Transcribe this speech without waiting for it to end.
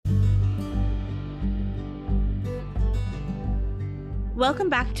Welcome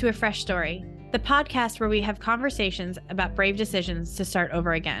back to A Fresh Story, the podcast where we have conversations about brave decisions to start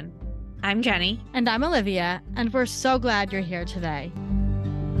over again. I'm Jenny. And I'm Olivia, and we're so glad you're here today.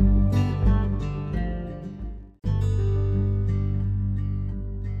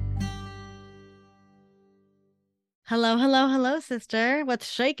 Hello, sister.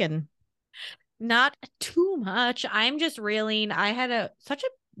 What's shaking? Not too much. I'm just reeling. I had such a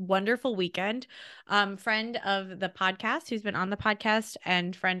wonderful weekend. Friend of the podcast who's been on the podcast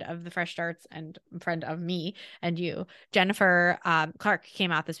and friend of the Fresh Starts and friend of me and you, Jennifer Clark,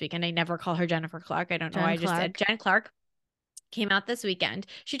 came out this weekend. I never call her Jennifer Clark. I don't know why I just did. Jen Clark came out this weekend.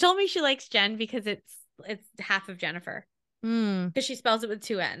 She told me she likes Jen because it's half of Jennifer. Because she spells it with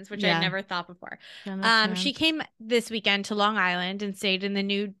two N's, which I'd never thought before. She came this weekend to Long Island and stayed in the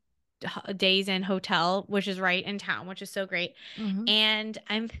new Days Inn hotel, which is right in town, which is so great. And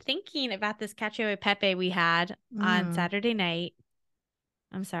I'm thinking about this cacio e pepe we had on Friday night.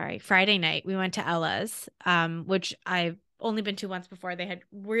 We went to Ella's, which I've only been to once before. They had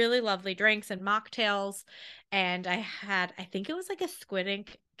really lovely drinks and mocktails, and I think it was like a squid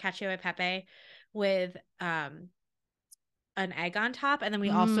ink cacio e pepe with an egg on top, and then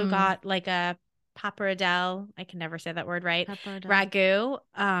we also got like a pappardelle. I can never say that word right. Ragu.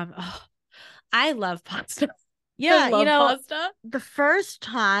 I love pasta. Yeah, pasta. The first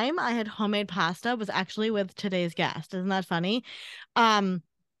time I had homemade pasta was actually with today's guest. Isn't that funny? Our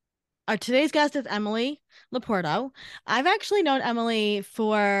today's guest is Emily LoPorto. I've actually known Emily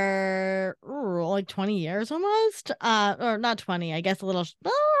for like 20 years almost. Or not 20, I guess almost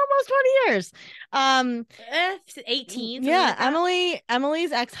 20 years. 18. Yeah, like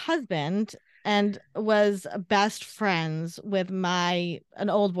Emily's ex-husband and was best friends with an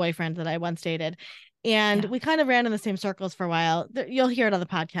old boyfriend that I once dated. And we kind of ran in the same circles for a while. You'll hear it on the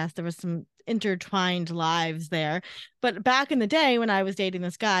podcast. There was some intertwined lives there. But back in the day when I was dating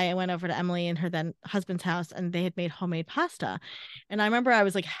this guy, I went over to Emily and her then husband's house, and they had made homemade pasta. And I remember I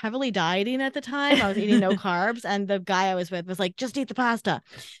was like heavily dieting at the time. I was eating no carbs, and the guy I was with was like, just eat the pasta.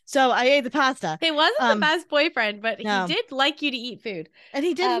 So I ate the pasta. He wasn't the best boyfriend, but he did like you to eat food. And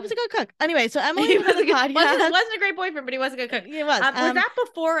he did. He was a good cook. Anyway, so Emily was on the podcast. Wasn't a great boyfriend, but he was a good cook. He was. Was that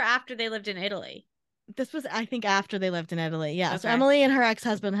before or after they lived in Italy? This was, I think, after they lived in Italy. Yeah. Okay. So Emily and her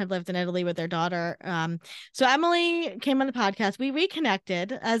ex-husband had lived in Italy with their daughter. So Emily came on the podcast. We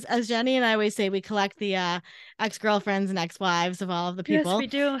reconnected. As Jenny and I always say, we collect the ex-girlfriends and ex-wives of all of the people. Yes, we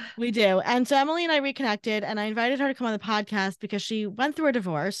do. We do. And so Emily and I reconnected, and I invited her to come on the podcast because she went through a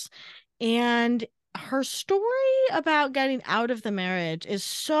divorce, and her story about getting out of the marriage is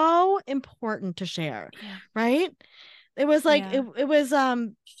so important to share. Yeah. Right? It was like, it was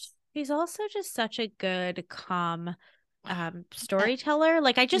she's also just such a good, calm storyteller.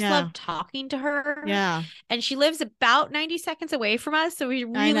 Like, I just love talking to her. Yeah. And she lives about 90 seconds away from us, so we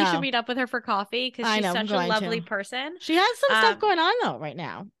really should meet up with her for coffee because she's such a lovely person. She has some stuff going on though right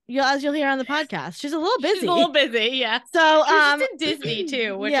now. As you'll hear on the podcast. She's a little busy. Yeah. So she's just in Disney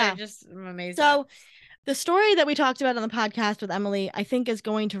too, which I just am amazed. So the story that we talked about on the podcast with Emily, I think, is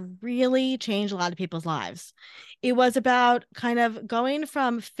going to really change a lot of people's lives. It was about kind of going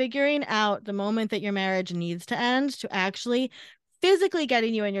from figuring out the moment that your marriage needs to end to actually physically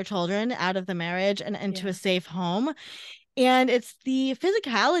getting you and your children out of the marriage and into a safe home. And it's the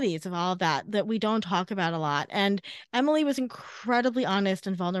physicalities of all of that we don't talk about a lot. And Emily was incredibly honest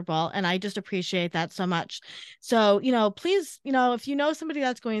and vulnerable. And I just appreciate that so much. So, please, if you know somebody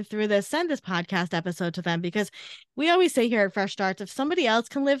that's going through this, send this podcast episode to them, because we always say here at Fresh Starts, if somebody else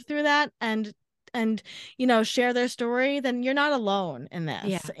can live through that and share their story, then you're not alone in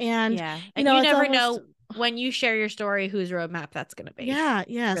this. And you never know when you share your story whose roadmap that's going to be.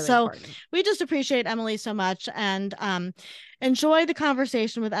 Really so important. We just appreciate Emily so much, and enjoy the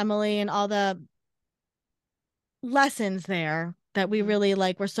conversation with Emily and all the lessons there that we really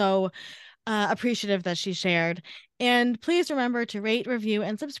like. We're so appreciative that she shared. And please remember to rate, review,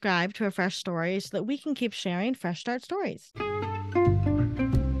 and subscribe to A Fresh Story so that we can keep sharing Fresh Start stories.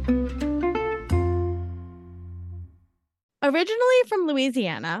 Originally from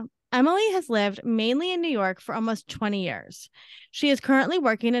Louisiana, Emily has lived mainly in New York for almost 20 years. She is currently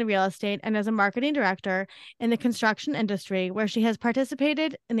working in real estate and as a marketing director in the construction industry, where she has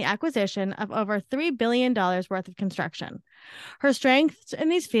participated in the acquisition of over $3 billion worth of construction. Her strengths in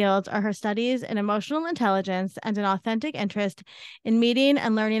these fields are her studies in emotional intelligence and an authentic interest in meeting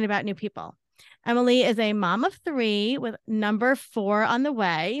and learning about new people. Emily is a mom of 3 with number 4 on the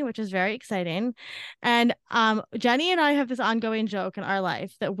way, which is very exciting. And Jenny and I have this ongoing joke in our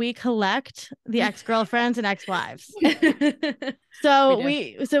life that we collect the ex-girlfriends and ex-wives. So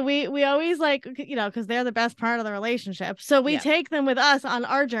we always like, because they're the best part of the relationship. So we take them with us on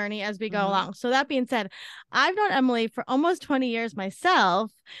our journey as we go along. So that being said, I've known Emily for almost 20 years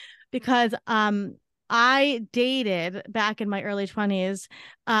myself because I dated back in my early 20s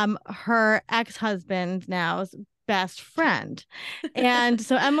her ex-husband now's best friend. And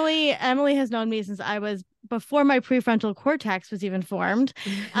so Emily has known me since I was before my prefrontal cortex was even formed.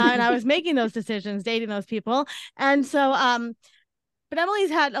 And I was making those decisions, dating those people. And so but Emily's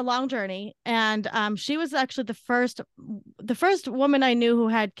had a long journey, and she was actually the first woman I knew who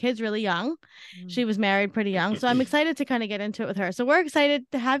had kids really young. She was married pretty young, so I'm excited to kind of get into it with her. So we're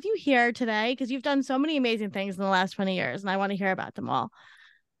excited to have you here today because you've done so many amazing things in the last 20 years, and I want to hear about them all.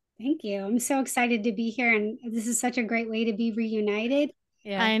 Thank you. I'm so excited to be here, and this is such a great way to be reunited.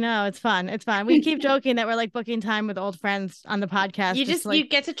 Yeah, I know, it's fun. It's fun. We keep joking that we're like booking time with old friends on the podcast. You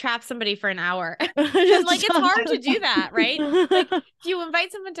get to trap somebody for an hour. Like it's hard to do that, right? Like if you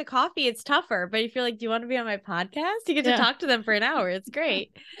invite someone to coffee, it's tougher. But if you're like, do you want to be on my podcast? You get to talk to them for an hour. It's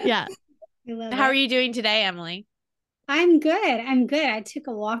great. Yeah. How are you doing today, Emily? I'm good. I took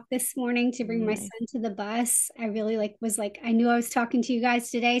a walk this morning to bring my son to the bus. I really I knew I was talking to you guys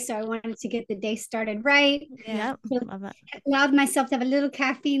today, so I wanted to get the day started right. Yeah. Love that. Allowed myself to have a little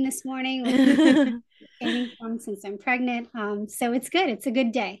caffeine this morning since I'm pregnant. So it's good. It's a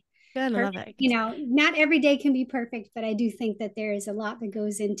good day. Good, love it. Not every day can be perfect, but I do think that there is a lot that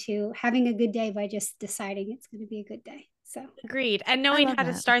goes into having a good day by just deciding it's going to be a good day. So agreed. And knowing how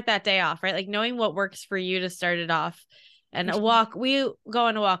to start that day off, right? Like knowing what works for you to start it off. And a walk, we go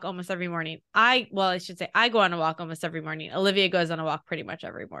on a walk almost every morning. I go on a walk almost every morning. Olivia goes on a walk pretty much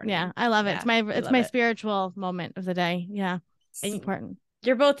every morning. Yeah, I love it. It's my spiritual moment of the day. Yeah, it's important.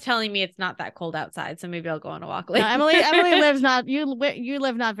 You're both telling me it's not that cold outside, so maybe I'll go on a walk later. No, Emily lives not you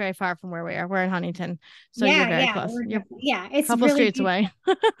live not very far from where we are. We're in Huntington, so you're very close. It's a couple really streets away.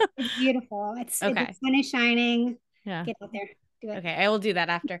 It's beautiful. It's okay. The sun is shining. Yeah, get out there. Okay, I will do that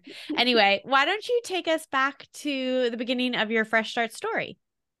after. Anyway, why don't you take us back to the beginning of your fresh start story?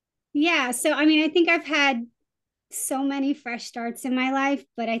 Yeah, so I think I've had so many fresh starts in my life,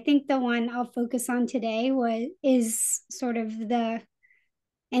 but I think the one I'll focus on today is sort of the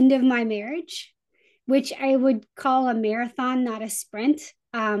end of my marriage, which I would call a marathon, not a sprint.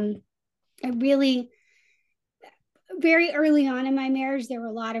 Very early on in my marriage, there were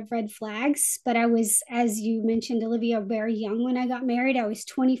a lot of red flags, but I was, as you mentioned, Olivia, very young when I got married. I was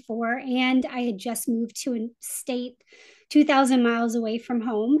 24 and I had just moved to a state 2,000 miles away from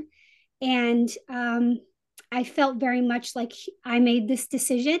home. And I felt very much like I made this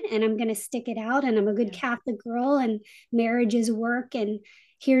decision and I'm going to stick it out. And I'm a good Catholic girl and marriage is work. And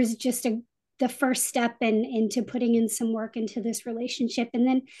here's just the first step into putting in some work into this relationship. And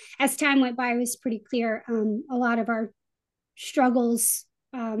then as time went by, it was pretty clear a lot of our struggles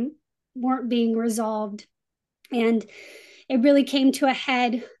weren't being resolved. And it really came to a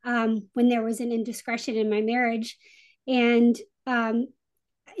head when there was an indiscretion in my marriage. And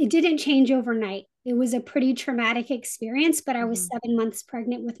it didn't change overnight. It was a pretty traumatic experience, but I was 7 months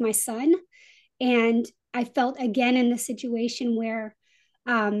pregnant with my son. And I felt again in the situation where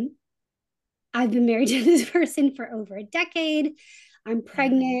I've been married to this person for over a decade. I'm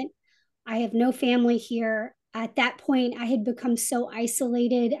pregnant. I have no family here. At that point, I had become so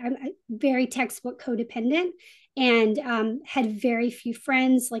isolated. I'm very textbook codependent and had very few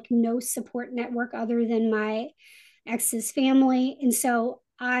friends, like no support network other than my ex's family. And so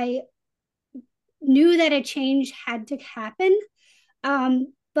I knew that a change had to happen,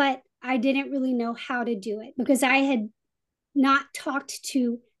 but I didn't really know how to do it because I had not talked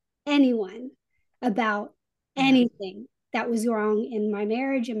to anyone about anything that was wrong in my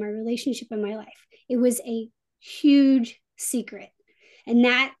marriage and my relationship in my life. It was a huge secret. And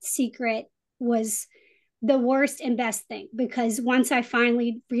that secret was the worst and best thing because once I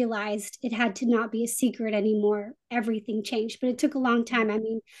finally realized it had to not be a secret anymore, everything changed. But it took a long time.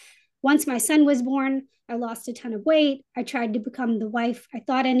 Once my son was born, I lost a ton of weight. I tried to become the wife I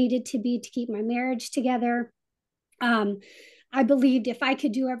thought I needed to be to keep my marriage together. I believed if I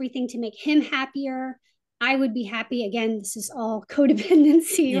could do everything to make him happier, I would be happy. Again, this is all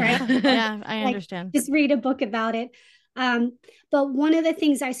codependency, right? Yeah, I understand. Just read a book about it. But one of the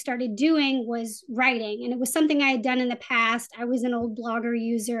things I started doing was writing, and it was something I had done in the past. I was an old blogger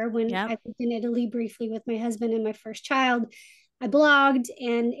user when I lived in Italy briefly with my husband and my first child. I blogged,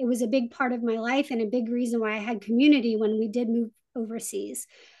 and it was a big part of my life and a big reason why I had community when we did move overseas.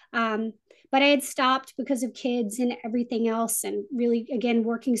 But I had stopped because of kids and everything else, and really, again,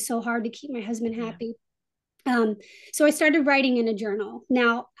 working so hard to keep my husband happy. So I started writing in a journal.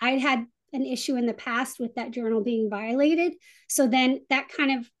 Now, I'd had an issue in the past with that journal being violated. So then that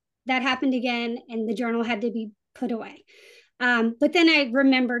happened again, and the journal had to be put away. But then I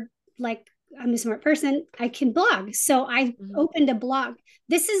remembered, like, I'm a smart person, I can blog. So I opened a blog.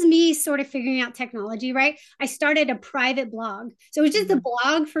 This is me sort of figuring out technology, right? I started a private blog. So it was just a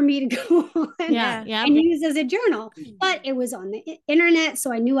blog for me to go on and use as a journal. But it was on the internet,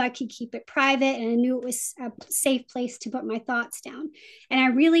 so I knew I could keep it private, and I knew it was a safe place to put my thoughts down. And I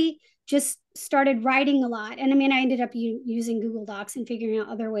really just started writing a lot. And I mean, I ended up using Google Docs and figuring out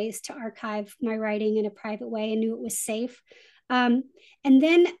other ways to archive my writing in a private way, and knew it was safe. And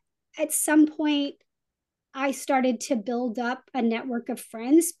then at some point, I started to build up a network of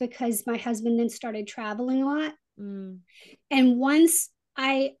friends because my husband then started traveling a lot. And once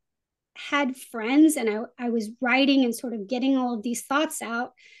I had friends and I was writing and sort of getting all of these thoughts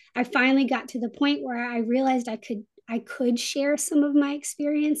out, I finally got to the point where I realized I could share some of my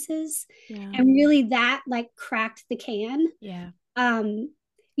experiences. And really that like cracked the can.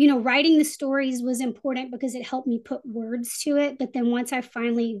 You know, writing the stories was important because it helped me put words to it. But then once I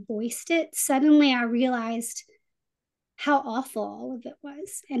finally voiced it, suddenly I realized how awful all of it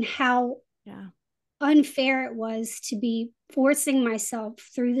was, and how unfair it was to be forcing myself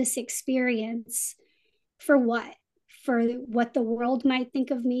through this experience for what? For what the world might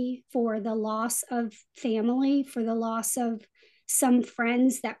think of me, for the loss of family, for the loss of some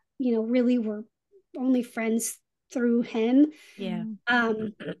friends that, you know, really were only friends through him.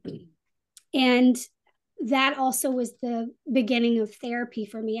 And that also was the beginning of therapy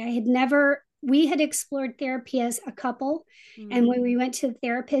for me. We had explored therapy as a couple. And when we went to the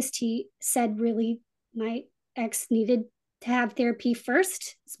therapist, he said, really, my ex needed to have therapy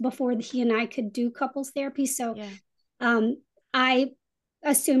first before he and I could do couples therapy. So I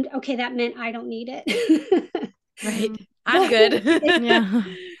assumed, okay, that meant I don't need it. Right. I'm good.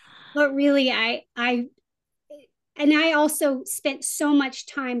 But really, I also spent so much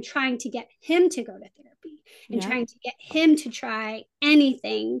time trying to get him to go to therapy and trying to get him to try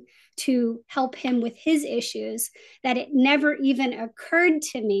anything to help him with his issues, that it never even occurred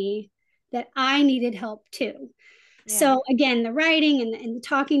to me that I needed help too. So again, the writing and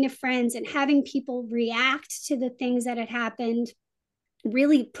talking to friends and having people react to the things that had happened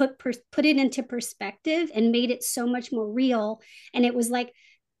really put it into perspective and made it so much more real. And it was like,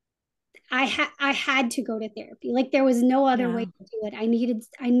 I had to go to therapy. Like there was no other way to do it. I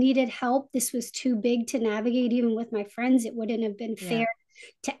needed help. This was too big to navigate even with my friends. It wouldn't have been fair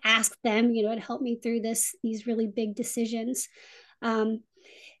to ask them, you know, to help me through these really big decisions.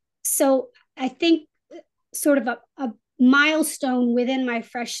 So I think sort of a milestone within my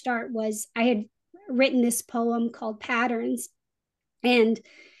fresh start was I had written this poem called Patterns. And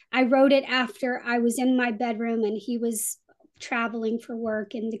I wrote it after I was in my bedroom and he was traveling for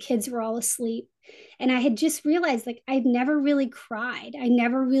work and the kids were all asleep. And I had just realized, like, I'd never really cried. I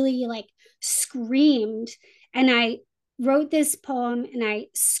never really like screamed. And I wrote this poem and I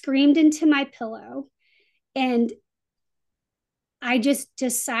screamed into my pillow. And I just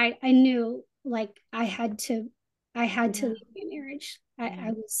decided, I knew like I had to leave my marriage.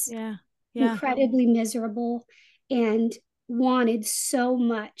 I was incredibly miserable and wanted so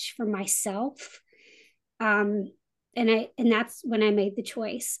much for myself. And that's when I made the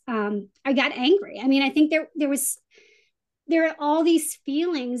choice. I got angry. I mean, I think there are all these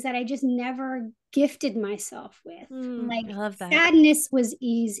feelings that I just never gifted myself with. Like I love that. Sadness was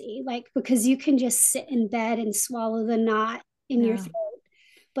easy, like because you can just sit in bed and swallow the knot in your throat.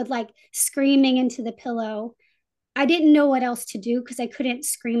 But like screaming into the pillow, I didn't know what else to do because I couldn't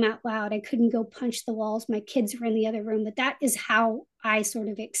scream out loud. I couldn't go punch the walls. My kids were in the other room, but that is how I sort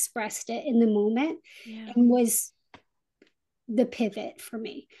of expressed it in the moment and was the pivot for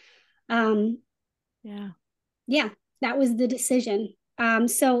me. That was the decision.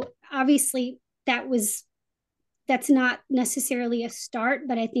 So obviously that's not necessarily a start,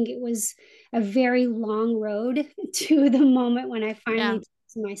 but I think it was a very long road to the moment when I finally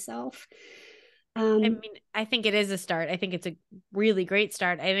chose myself. I mean, I think it is a start. I think it's a really great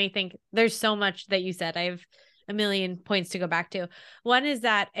start. And I think there's so much that you said. I have a million points to go back to. One is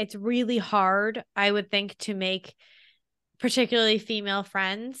that it's really hard, I would think, to make particularly female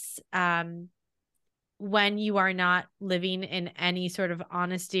friends when you are not living in any sort of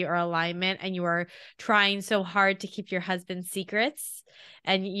honesty or alignment and you are trying so hard to keep your husband's secrets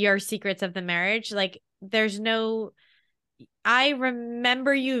and your secrets of the marriage. Like there's no, I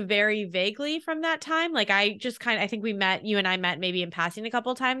remember you very vaguely from that time. Like I think you and I met maybe in passing a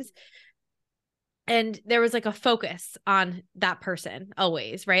couple of times. And there was like a focus on that person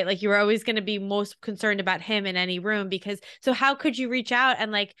always, right? Like you were always going to be most concerned about him in any room so how could you reach out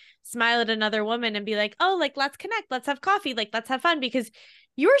and like smile at another woman and be like, oh, like, let's connect, let's have coffee, like, let's have fun, because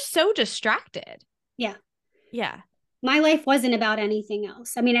you were so distracted. Yeah. Yeah. My life wasn't about anything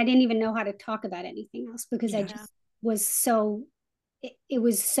else. I mean, I didn't even know how to talk about anything else because I just was it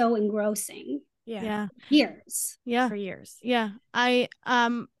was so engrossing. Yeah. Years. Yeah. For years. Yeah. I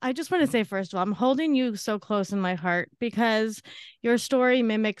just want to say, first of all, I'm holding you so close in my heart because your story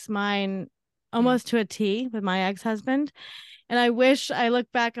mimics mine almost to a T with my ex-husband. And I look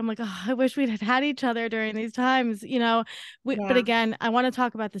back, I'm like, oh, I wish we'd had each other during these times, but again, I want to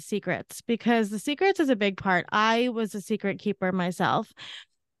talk about the secrets because the secrets is a big part. I was a secret keeper myself.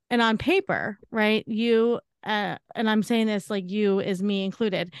 And on paper, right, you and I'm saying this like you is me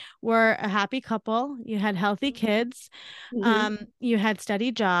included, were a happy couple. You had healthy kids. You had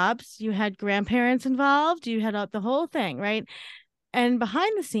steady jobs. You had grandparents involved. You had the whole thing, right? And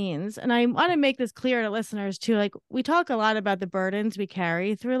behind the scenes, and I want to make this clear to listeners too, like we talk a lot about the burdens we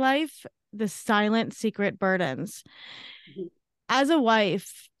carry through life, the silent secret burdens. As a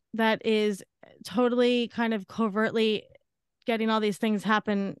wife that is totally kind of covertly getting all these things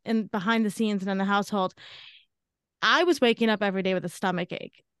happen in behind the scenes and in the household, I was waking up every day with a stomach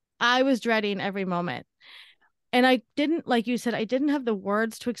ache. I was dreading every moment. And I didn't, like you said, I didn't have the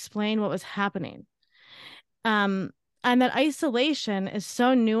words to explain what was happening. And that isolation is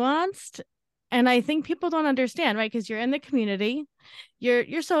so nuanced. And I think people don't understand, right? Because you're in the community,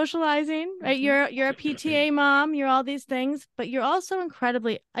 you're socializing, right? You're a PTA mom, you're all these things, but you're also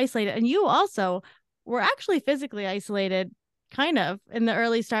incredibly isolated. And you also were actually physically isolated, kind of in the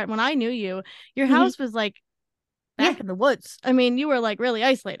early start. When I knew you, your house was like back in the woods. I mean, you were like really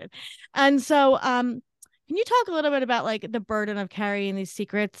isolated. And so can you talk a little bit about like the burden of carrying these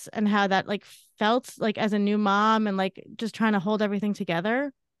secrets and how that like felt like as a new mom and like just trying to hold everything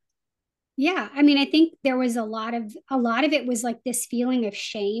together? Yeah, I mean, I think there was a lot of it was like this feeling of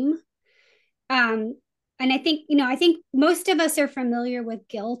shame. Um, and I think, I think most of us are familiar with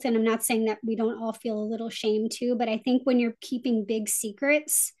guilt, and I'm not saying that we don't all feel a little shame too, but I think when you're keeping big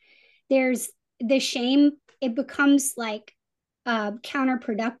secrets, there's the shame, it becomes like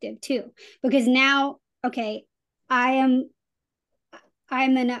counterproductive too, because now, okay, I am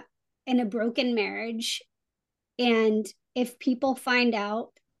I'm in a broken marriage, and if people find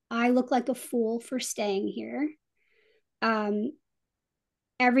out, I look like a fool for staying here. Um,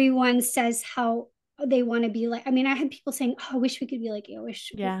 Everyone says how they want to be like. I mean, I had people saying, "Oh, I wish we could be like you. I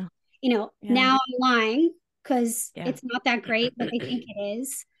wish." Yeah. Now I'm lying because it's not that great, but they think it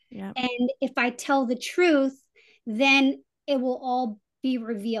is. Yeah. And if I tell the truth, then it will all be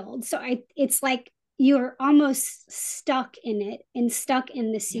revealed. So it's like you're almost stuck in it and stuck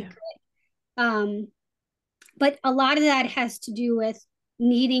in the secret. But a lot of that has to do with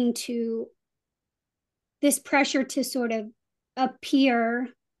needing to this pressure to sort of appear,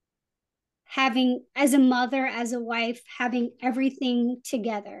 having, as a mother, as a wife, having everything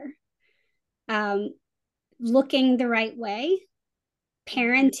together, um, looking the right way,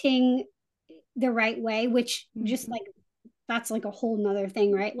 parenting the right way, which just like that's like a whole nother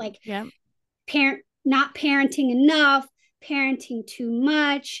thing, right? Like not parenting enough, parenting too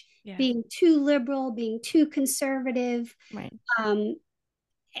much, being too liberal, being too conservative, right?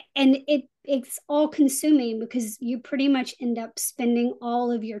 And it's all consuming because you pretty much end up spending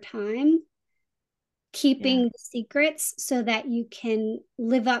all of your time keeping the secrets so that you can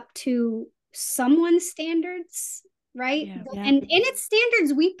live up to someone's standards, right? And it's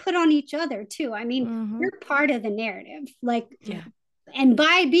standards we put on each other too. I mean, we're part of the narrative, like, and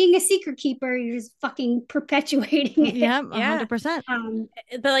by being a secret keeper, you're just fucking perpetuating it. 100%.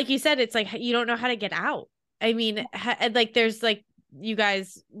 But like you said, it's like you don't know how to get out. I mean, like there's like, you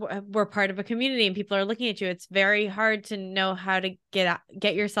guys were part of a community and people are looking at you. It's very hard to know how to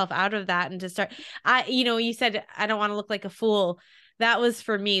get yourself out of that and to start. You said, I don't want to look like a fool. That was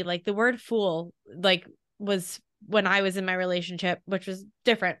for me, like the word fool, like was when I was in my relationship, which was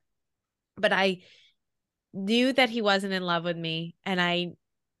different, but I knew that he wasn't in love with me and I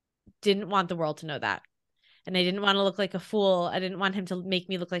didn't want the world to know that. And I didn't want to look like a fool. I didn't want him to make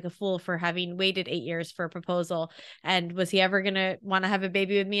me look like a fool for having waited 8 years for a proposal. And was he ever going to want to have a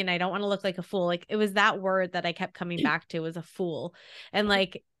baby with me? And I don't want to look like a fool. Like it was that word that I kept coming back to, was a fool. And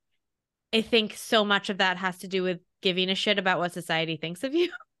like, I think so much of that has to do with giving a shit about what society thinks of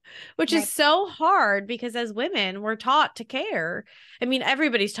you, which is so hard because as women, we're taught to care. I mean,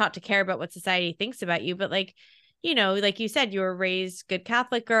 everybody's taught to care about what society thinks about you, but like, you know, like you said, you were raised good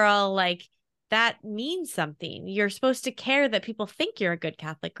Catholic girl, like that means something. You're supposed to care that people think you're a good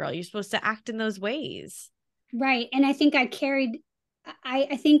Catholic girl. You're supposed to act in those ways. Right. And I think I carried,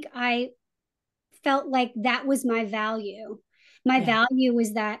 I think I felt like that was my value. My value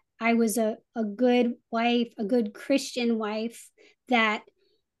was that I was a good wife, a good Christian wife, that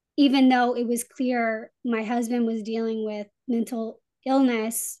even though it was clear my husband was dealing with mental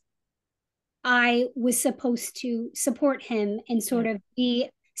illness, I was supposed to support him and sort of be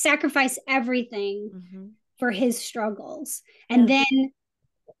sacrifice everything for his struggles. And then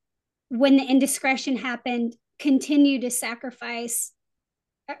when the indiscretion happened, continue to sacrifice,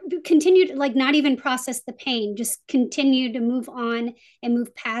 continue to like not even process the pain, just continue to move on and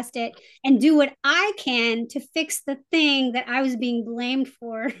move past it and do what I can to fix the thing that I was being blamed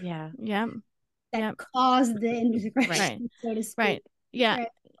for. That caused the indiscretion, so to speak.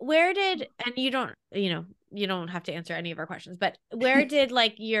 Where did, and you don't, you know, you don't have to answer any of our questions, but where did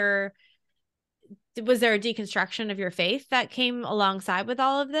like was there a deconstruction of your faith that came alongside with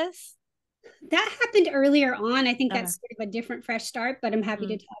all of this? That happened earlier on. I think that's sort of a different fresh start, but I'm happy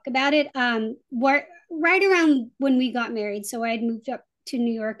to talk about it. Right around when we got married. So I had moved up to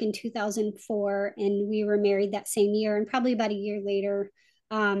New York in 2004 and we were married that same year. And probably about a year later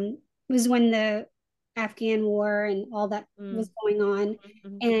was when the Afghan war and all that was going on.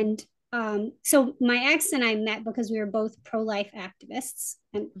 And so my ex and I met because we were both pro-life activists,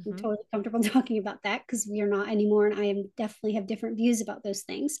 and I'm totally comfortable talking about that because we are not anymore, and I am definitely have different views about those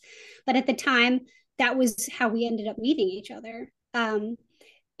things. But at the time, that was how we ended up meeting each other. And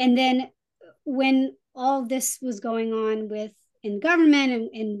then when all this was going on with in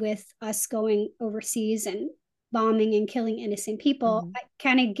government and with us going overseas and bombing and killing innocent people, it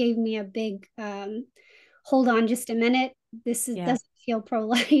kind of gave me a big hold on just a minute. This doesn't feel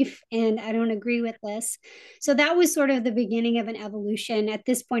pro-life and I don't agree with this. So that was sort of the beginning of an evolution. At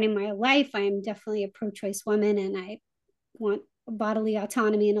this point in my life, I am definitely a pro-choice woman and I want bodily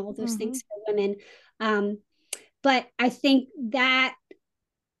autonomy and all those things for women. But I think that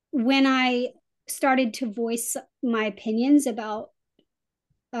when I started to voice my opinions about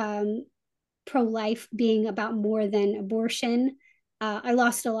pro-life being about more than abortion, I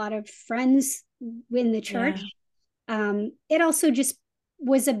lost a lot of friends in the church. It also just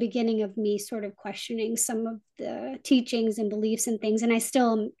was a beginning of me sort of questioning some of the teachings and beliefs and things. And I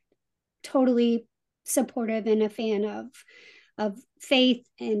still am totally supportive and a fan of faith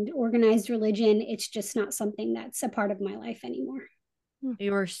and organized religion. It's just not something that's a part of my life anymore.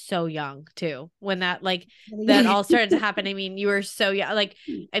 You were so young too when that that all started to happen. I mean, you were so young. Like,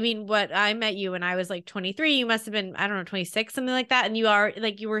 I mean, what I met you when I was like 23, you must have been, I don't know, 26, something like that. And you are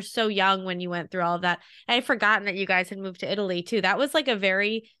like, you were so young when you went through all of that. And I'd forgotten that you guys had moved to Italy too. That was like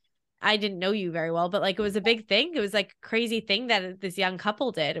I didn't know you very well, but like, it was a big thing. It was like a crazy thing that this young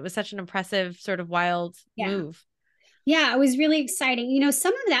couple did. It was such an impressive sort of wild move. Yeah, it was really exciting. You know,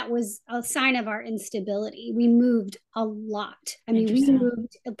 some of that was a sign of our instability. We moved a lot. I mean, we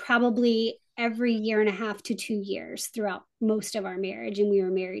moved probably every year and a half to 2 years throughout most of our marriage. And we were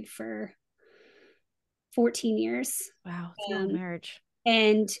married for 14 years. Wow, it's a long marriage.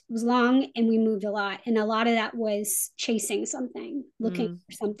 And it was long and we moved a lot. And a lot of that was chasing something, looking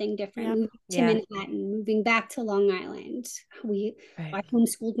for something different, moving to Manhattan, moving back to Long Island. I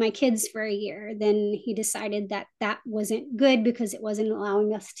homeschooled my kids for a year. Then he decided that that wasn't good because it wasn't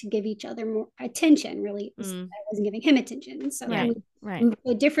allowing us to give each other more attention. Really, I wasn't giving him attention. And so we moved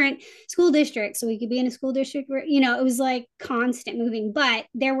to a different school district so we could be in a school district where, you know, it was like constant moving. But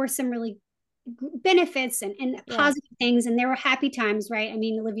there were some really benefits and positive things, and there were happy times, right? I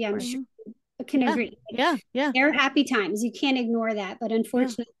mean, Olivia, I'm sure you can agree. There are happy times. You can't ignore that, but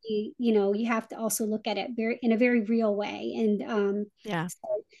unfortunately, you know, you have to also look at it in a very real way. And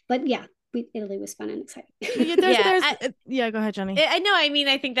but Italy was fun and exciting. Go ahead, Jenny. I know. I mean,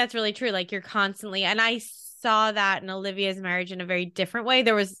 I think that's really true. Like, you're constantly, and I saw that in Olivia's marriage in a very different way.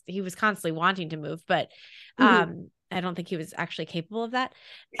 He was constantly wanting to move, but I don't think he was actually capable of that.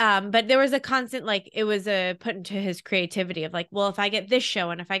 But there was a constant, like, it was a put into his creativity of like, well, if I get this show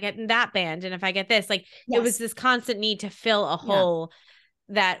and if I get in that band and if I get this, like, it was this constant need to fill a hole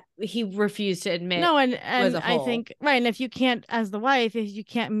that he refused to admit. No, and I think, right. And if you can't, as the wife, if you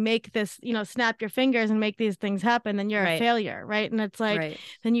can't make this, you know, snap your fingers and make these things happen, then you're a failure. Right. And it's like,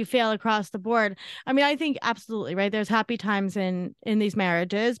 then you fail across the board. I mean, I think absolutely, right. There's happy times in these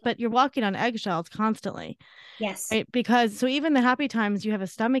marriages, but you're walking on eggshells constantly. Yes. Right. Because so even the happy times, you have a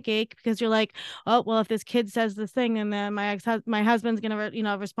stomach ache because you're like, oh, well, if this kid says this thing and then my husband's going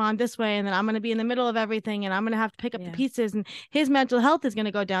to, respond this way. And then I'm going to be in the middle of everything and I'm going to have to pick up the pieces and his mental health is going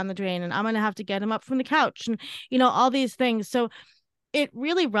going to go down the drain, and I'm going to have to get him up from the couch, and all these things. So it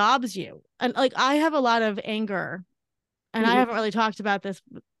really robs you. And like, I have a lot of anger, and I haven't really talked about this,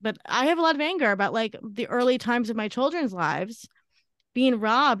 but I have a lot of anger about like the early times of my children's lives being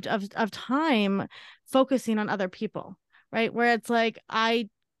robbed of time focusing on other people, right? Where it's like, I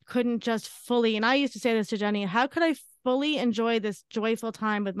couldn't just fully, and I used to say this to Jenny, how could I fully enjoy this joyful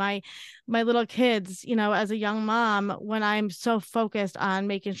time with my little kids, as a young mom, when I'm so focused on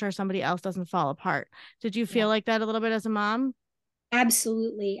making sure somebody else doesn't fall apart? Did you feel like that a little bit as a mom?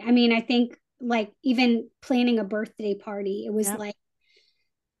 Absolutely. I mean, I think like even planning a birthday party, it was Yep. like,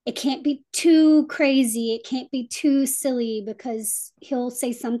 it can't be too crazy. It can't be too silly because he'll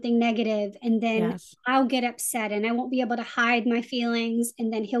say something negative and then Yes. I'll get upset and I won't be able to hide my feelings.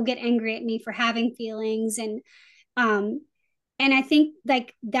 And then he'll get angry at me for having feelings. Um, and I think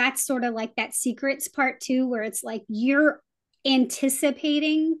like that's sort of like that secrets part too, where it's like you're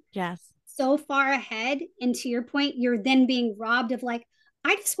anticipating Yes. so far ahead. And to your point, you're then being robbed of like,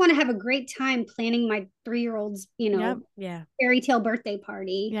 I just want to have a great time planning my 3-year-old's, Yep. Yeah. fairy tale birthday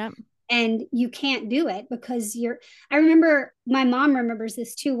party. Yep. And you can't do it because I remember my mom remembers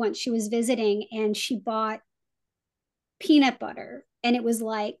this too. Once she was visiting and she bought peanut butter and it was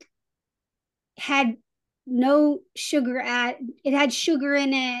like, had no sugar it had sugar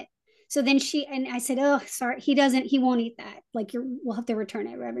in it. So then I said, oh, sorry, he won't eat that. Like we'll have to return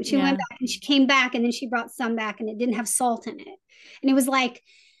it, whatever. She went back and she came back and then she brought some back and it didn't have salt in it. And it was like,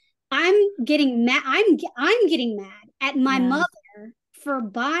 I'm getting mad. I'm getting mad at my mother for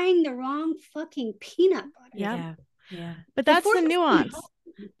buying the wrong fucking peanut butter. Yeah. Yeah. But that's the nuance.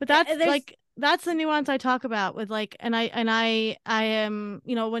 But that's the nuance I talk about with like, and I am,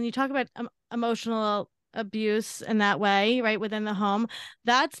 when you talk about emotional abuse in that way, right, within the home,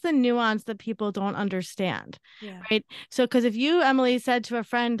 that's the nuance that people don't understand. Yeah. Right. So, because if you, Emily, said to a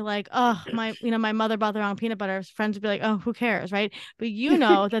friend like, oh, my mother bought the wrong peanut butter, friends would be like, oh, who cares, right?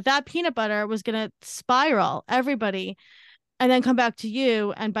 But that peanut butter was going to spiral everybody and then come back to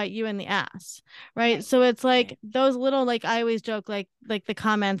you and bite you in the ass. Right. So it's like those little, like, I always joke, like the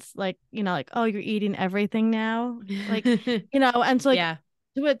comments, like, like, oh, you're eating everything now. Like, and so like, yeah.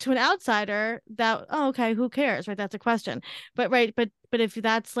 to an outsider that, oh, okay, who cares? Right. That's a question. But if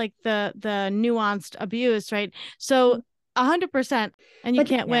that's like the nuanced abuse, right. So 100%, and you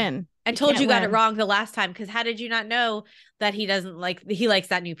can't win. I told you got it wrong the last time, because how did you not know that he likes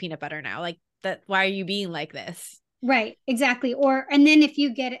that new peanut butter now? Like that, why are you being like this? Right, exactly. And then if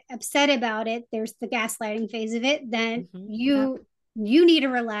you get upset about it, there's the gaslighting phase of it, then you need to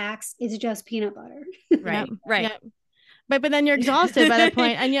relax. It's just peanut butter. Right. Right. Yeah. But then you're exhausted by that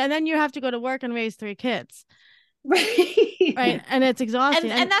point, and then you have to go to work and raise 3 kids. Right. And it's exhausting.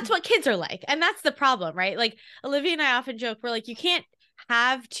 And that's what kids are like. And that's the problem, right? Like Olivia and I often joke, we're like, you can't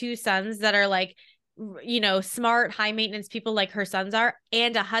have 2 sons that are like, smart, high maintenance people like her sons are,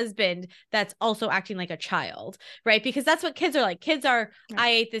 and a husband that's also acting like a child, right? Because that's what kids are like. Kids are, I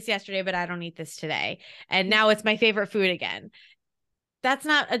ate this yesterday, but I don't eat this today. And now it's my favorite food again.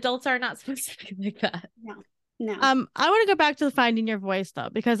 Adults are not supposed to be like that. No. I want to go back to the finding your voice though,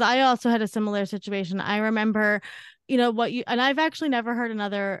 because I also had a similar situation. I remember, and I've actually never heard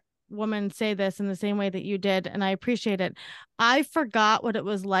another woman say this in the same way that you did, and I appreciate it. I forgot what it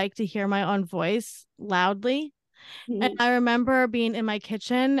was like to hear my own voice loudly. And I remember being in my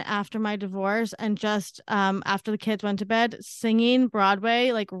kitchen after my divorce and just after the kids went to bed, singing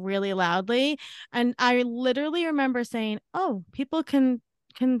Broadway like really loudly. And I literally remember saying, oh, people can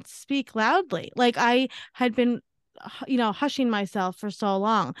speak loudly. Like I had been hushing myself for so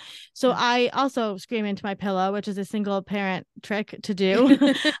long. So I also scream into my pillow, which is a single parent trick to do.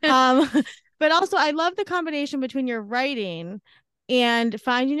 But also I love the combination between your writing and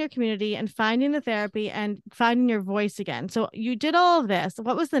finding your community and finding the therapy and finding your voice again. So you did all of this.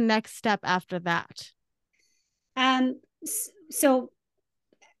 What was the next step after that? So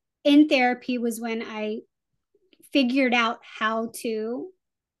in therapy was when I figured out how to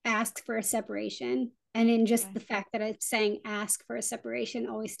ask for a separation. And in just the fact that I'm saying ask for a separation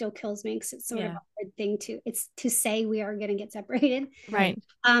always still kills me, because it's sort of a hard thing to say we are going to get separated. Right.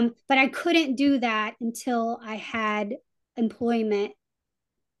 But I couldn't do that until I had employment.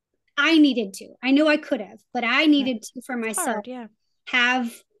 I needed to. I know I could have, but I needed to for myself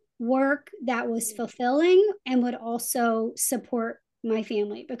have work that was fulfilling and would also support my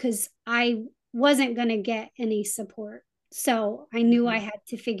family, because I wasn't going to get any support. So I knew I had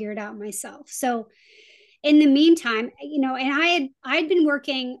to figure it out myself. So in the meantime, and I'd been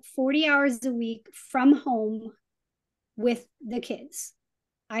working 40 hours a week from home with the kids.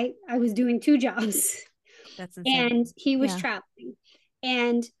 I was doing 2 jobs. That's insane. And he was traveling.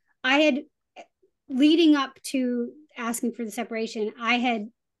 And I had, leading up to asking for the separation, I had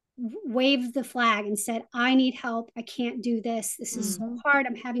waved the flag and said, I need help. I can't do this. This is so hard.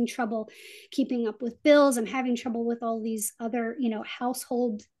 I'm having trouble keeping up with bills. I'm having trouble with all these other,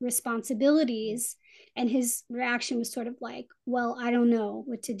 household responsibilities. And his reaction was sort of like, well, I don't know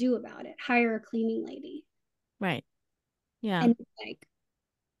what to do about it. Hire a cleaning lady. Right. Yeah. And like,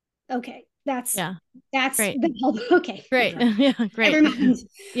 okay, that's great. the help. Okay. Great. Yeah. Great. Never mind.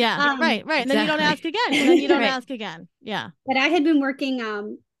 Yeah. Right. And then you don't ask again. And then you don't ask again. Yeah. But I had been working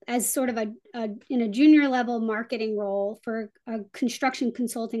as sort of in a junior level marketing role for a construction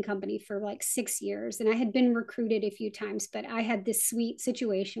consulting company for like 6 years. And I had been recruited a few times, but I had this sweet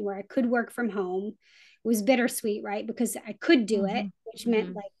situation where I could work from home. It was bittersweet, right? Because I could do it, which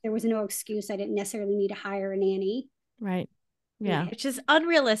meant like there was no excuse. I didn't necessarily need to hire a nanny. Right. Yeah. Which is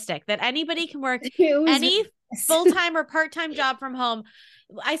unrealistic that anybody can work any full-time or part-time job from home.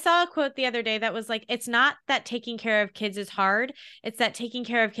 I saw a quote the other day that was like, it's not that taking care of kids is hard. It's that taking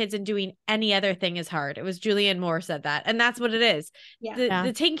care of kids and doing any other thing is hard. It was Julianne Moore said that. And that's what it is. Yeah.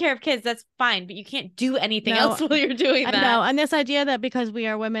 The taking care of kids, that's fine, but you can't do anything else while you're doing that. No, and this idea that because we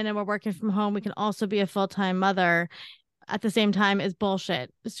are women and we're working from home, we can also be a full-time mother at the same time is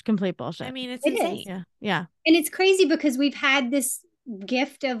bullshit. It's complete bullshit. I mean, it's insane. Yeah. Yeah. And it's crazy because we've had this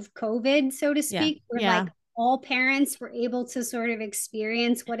gift of COVID, so to speak, where like all parents were able to sort of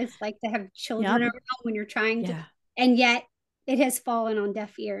experience what it's like to have children around when you're trying to, and yet it has fallen on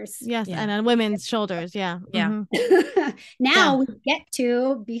deaf ears. Yes. And on women's shoulders. Yeah. Yeah. Now we get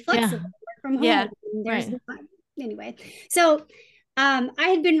to be flexible, work from home. Yeah. There's anyway. So I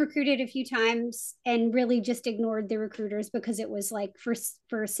had been recruited a few times and really just ignored the recruiters because it was like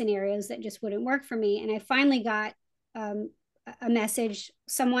for scenarios that just wouldn't work for me. And I finally got a message.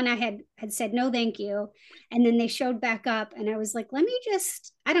 Someone I had said, no, thank you. And then they showed back up and I was like, let me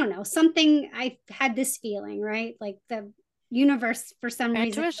just, I don't know, something. I had this feeling, right? Like the universe for some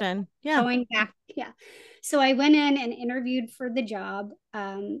reason going back. Yeah. So I went in and interviewed for the job.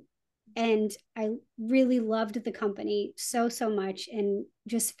 And I really loved the company so much and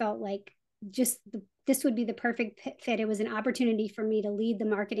just felt like this would be the perfect fit. It was an opportunity for me to lead the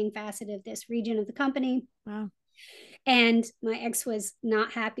marketing facet of this region of the company. Wow. And my ex was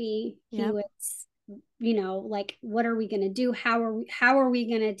not happy. He was, like, what are we going to do? How are we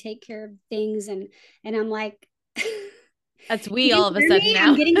going to take care of things? And I'm like, that's all of a sudden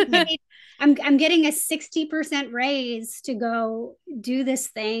now. I'm getting a 60% raise to go do this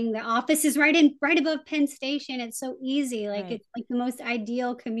thing. The office is right above Penn Station. It's so easy. Like it's like the most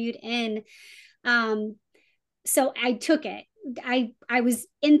ideal commute in. So I took it. I was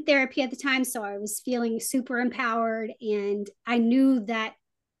in therapy at the time, so I was feeling super empowered, and I knew that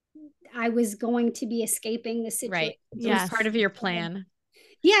I was going to be escaping the situation. Right. It was part of your plan.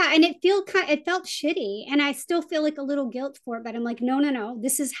 Yeah, and it felt shitty, and I still feel like a little guilt for it. But I'm like, no,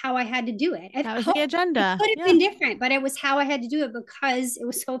 this is how I had to do it. That was the agenda. It could have been different, but it was how I had to do it because it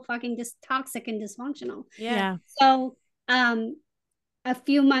was so fucking toxic and dysfunctional. Yeah. So, a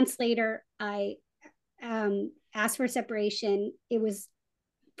few months later, I asked for separation. It was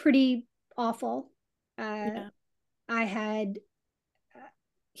pretty awful.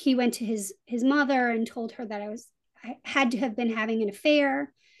 He went to his mother and told her that I had to have been having an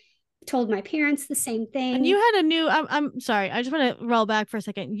affair. Told my parents the same thing. And you had I'm sorry, I just want to roll back for a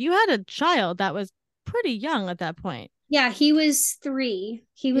second. You had a child that was pretty young at that point. Yeah, he was 3.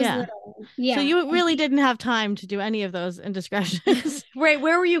 He was little. Yeah. So you really didn't have time to do any of those indiscretions. Right.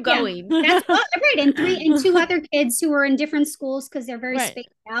 Where were you going? Yeah, that's right. And 2 other kids who were in different schools because they're very spaced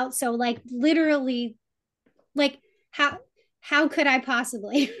out. So like literally, like how could I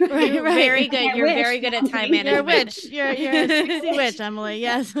possibly? Right. Very good. You're very good at time management. You're a witch. You're a sexy witch, Emily.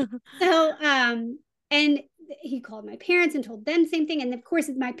 Yes. So and he called my parents and told them the same thing. And of course,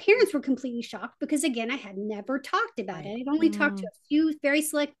 my parents were completely shocked because, again, I had never talked about it. I'd only talked to a few very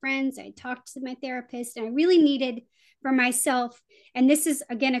select friends. I talked to my therapist, and I really needed for myself. And this is,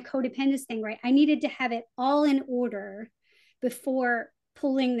 again, a codependence thing, right? I needed to have it all in order before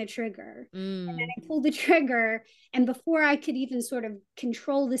pulling the trigger. And then I pulled the trigger. And before I could even sort of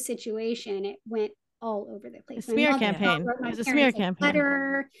control the situation, it went all over the place. A smear campaign. It was a smear campaign.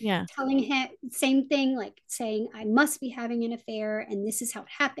 Letter, telling him same thing, like saying I must be having an affair and this is how it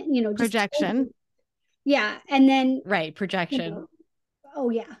happened. Just projection. And then projection.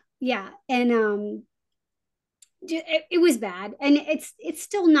 And it was bad, and it's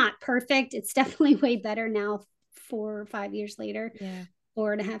still not perfect. It's definitely way better now. 4 or 5 years later,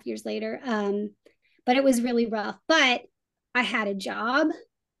 4.5 years later. But it was really rough. But I had a job.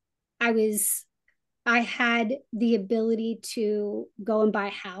 I was I had the ability to go and buy a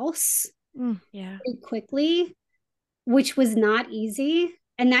house Yeah. pretty quickly, which was not easy.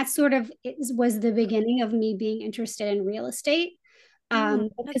 And that sort of was the beginning of me being interested in real estate, That's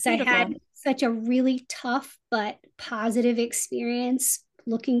because I beautiful. had such a really tough but positive experience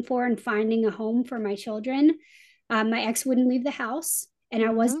looking for and finding a home for my children. My ex wouldn't leave the house, and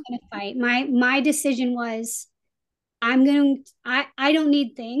I wasn't going to fight. My decision was, I don't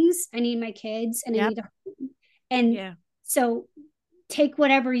need things. I need my kids, and I Yep. need a home. And Yeah. so take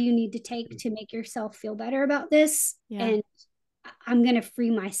whatever you need to take to make yourself feel better about this. Yeah. And I'm going to free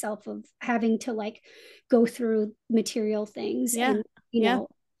myself of having to like go through material things. Yeah. And, Yeah.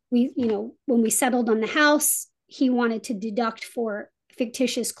 when we settled on the house, he wanted to deduct for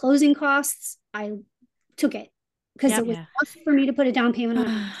fictitious closing costs. I took it because Yep. it was Yeah. tough for me to put a down payment on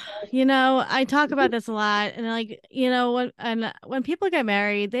it. You know, I talk about this a lot, and like, you know, when people get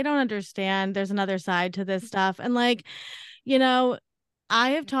married, they don't understand there's another side to this stuff. And like, you know,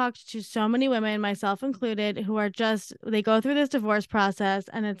 I have talked to so many women, myself included, who are just, they go through this divorce process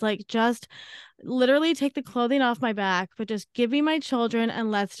and it's like, just literally take the clothing off my back, but just give me my children and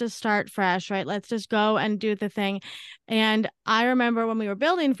let's just start fresh, right? Let's just go and do the thing. And I remember when we were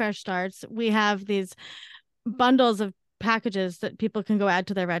building Fresh Starts, we have these bundles of packages that people can go add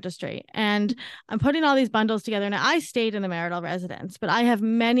to their registry. And I'm putting all these bundles together. And I stayed in the marital residence, but I have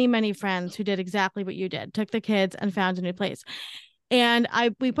many, many friends who did exactly what you did, took the kids and found a new place. And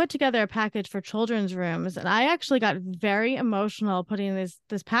we put together a package for children's rooms, and I actually got very emotional putting this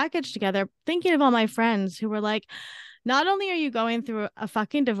package together, thinking of all my friends who were like, not only are you going through a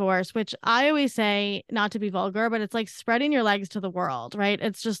fucking divorce, which I always say, not to be vulgar, but it's like spreading your legs to the world, right?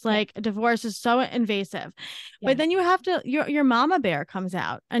 It's just like a divorce is so invasive. But then you have to, your mama bear comes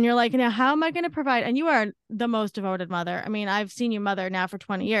out and you're like, now how am I going to provide? And you are the most devoted mother. I mean, I've seen you mother now for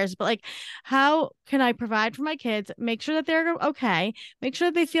 20 years, but like, how can I provide for my kids, make sure that they're okay, make sure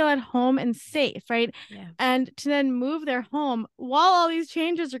that they feel at home and safe, right? Yeah. And to then move their home while all these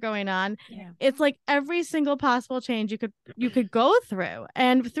changes are going on. Yeah. It's like every single possible change you could go through.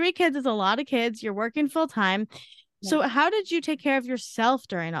 And 3 kids is a lot of kids. You're working full time. So how did you take care of yourself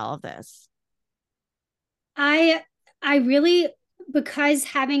during all of this? I really, because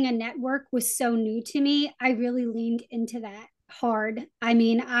having a network was so new to me, I really leaned into that hard. I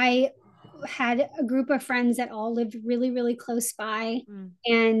mean, I had a group of friends that all lived really, really close by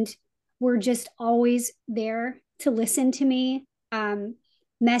and were just always there to listen to me,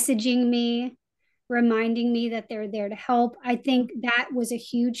 messaging me, reminding me that they're there to help. I think that was a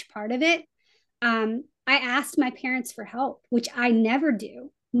huge part of it. I asked my parents for help, which I never do,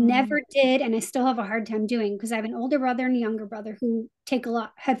 never did, and I still have a hard time doing because I have an older brother and a younger brother who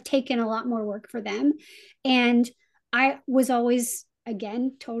have taken a lot more work for them, and I was always,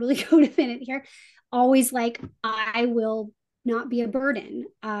 again, totally codependent here, always like, I will not be a burden.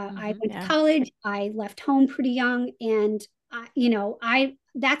 I went to college, I left home pretty young, and I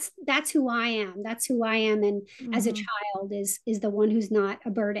that's who I am. That's who I am. And as a child is the one who's not a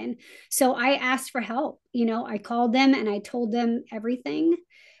burden. So I asked for help. I called them and I told them everything.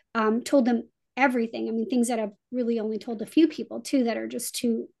 Told them everything. I mean, things that I've really only told a few people too that are just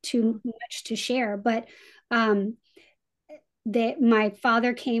too much to share. But my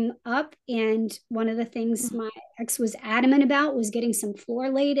father came up, and one of the things my ex was adamant about was getting some floor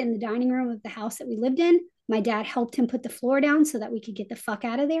laid in the dining room of the house that we lived in. My dad helped him put the floor down so that we could get the fuck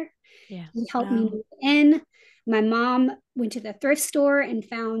out of there. Yeah. He helped me move in. My mom went to the thrift store and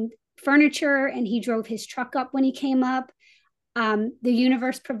found furniture, and he drove his truck up when he came up. The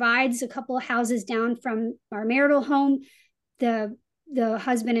universe provides. A couple of houses down from our marital home, the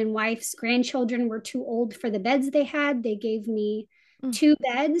husband and wife's grandchildren were too old for the beds they had. They gave me 2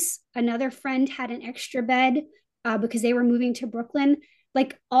 beds. Another friend had an extra bed because they were moving to Brooklyn.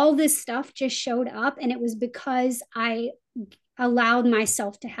 Like, all this stuff just showed up, and it was because I allowed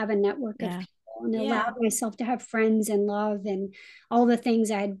myself to have a network of people and allowed myself to have friends and love and all the things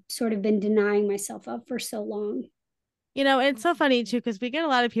I had sort of been denying myself of for so long. You know, it's so funny too, because we get a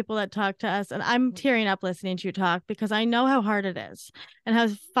lot of people that talk to us, and I'm tearing up listening to you talk because I know how hard it is and how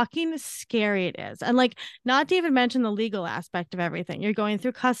fucking scary it is. And like, not to even mention the legal aspect of everything. You're going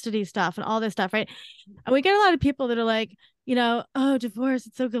through custody stuff and all this stuff, right? And we get a lot of people that are like, oh, divorce,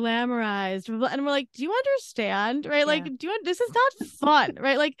 it's so glamorized. And we're like, do you understand? Right? Like, this is not fun,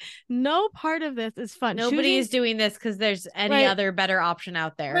 right? Like, no part of this is fun. Nobody is doing this because there's any other better option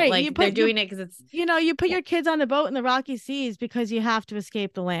out there. Right. Like, they're doing it because it's, you put your kids on the boat in the Rocky Seas because you have to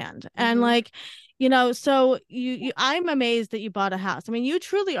escape the land. And like, so I'm amazed that you bought a house. I mean, you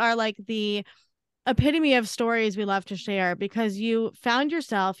truly are like the epitome of stories we love to share, because you found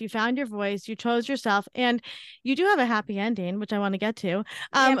yourself, you found your voice, you chose yourself, and you do have a happy ending, which I want to get to.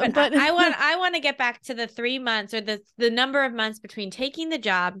 But I want to get back to the 3 months, or the number of months between taking the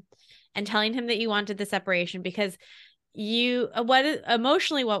job and telling him that you wanted the separation, because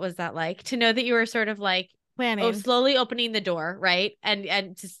emotionally, what was that like to know that you were sort of like planning, slowly opening the door, right?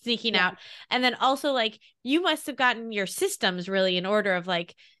 And just sneaking out. And then also, like, you must have gotten your systems really in order of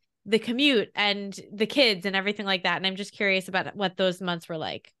like the commute and the kids and everything like that. And I'm just curious about what those months were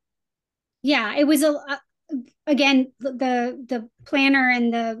like. Yeah, it was again, the planner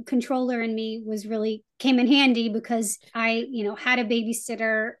and the controller in me was really came in handy, because I, had a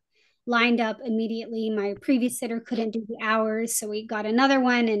babysitter lined up immediately. My previous sitter couldn't do the hours, so we got another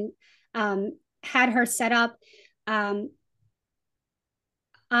one, and had her set up.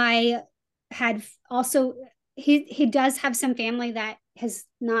 I had also, he does have some family that has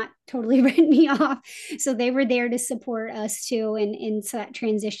not totally written me off, so they were there to support us too, and into that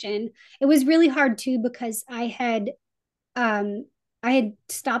transition. It was really hard too, because I had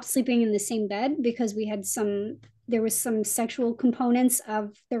stopped sleeping in the same bed, because there was some sexual components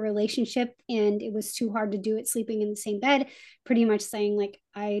of the relationship, and it was too hard to do it sleeping in the same bed, pretty much saying like,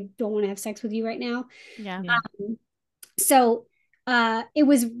 I don't want to have sex with you right now. Yeah. So it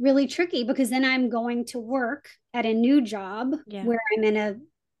was really tricky, because then I'm going to work at a new job where I'm in a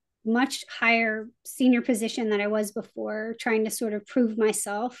much higher senior position than I was before, trying to sort of prove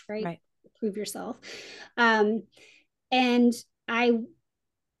myself, right? Prove yourself. And I,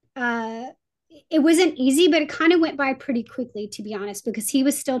 it wasn't easy, but it kind of went by pretty quickly, to be honest, because he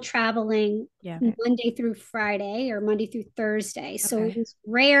was still traveling Monday through Friday, or Monday through Thursday. So it was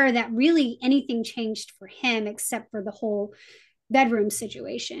rare that really anything changed for him, except for the whole bedroom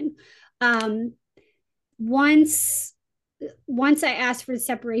situation. Once I asked for the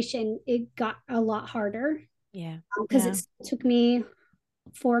separation, it got a lot harder. Yeah. Because it took me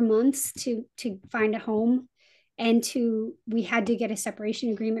 4 months to find a home, and we had to get a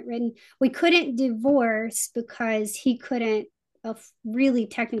separation agreement written. We couldn't divorce because he couldn't really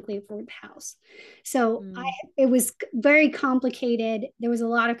technically afford the house. So it was very complicated. There was a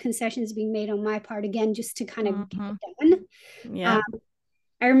lot of concessions being made on my part, again, just to kind of get it done. Yeah.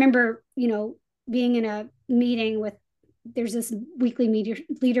 I remember, being in a meeting with, there's this weekly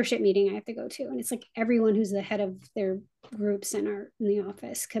leadership meeting I have to go to, and it's like everyone who's the head of their groups in the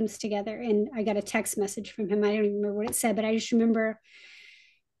office comes together, and I got a text message from him. I don't even remember what it said, but I just remember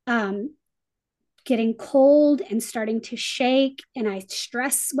getting cold and starting to shake, and I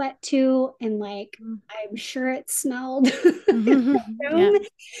stress sweat too, and like I'm sure it smelled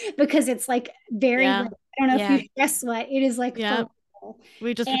because it's like very I don't know if you stress sweat, it is like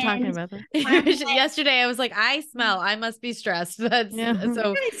we just were talking about that yesterday. I was like, I smell, I must be stressed. That's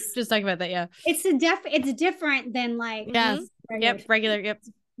so just talking about that. It's different than like regular.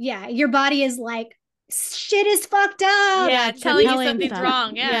 Your body is like, shit is fucked up, telling you something's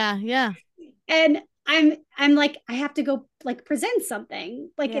wrong. And I'm like, I have to go like present something,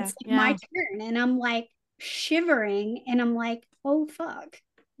 like it's like my turn, and I'm like shivering, and I'm like, oh fuck,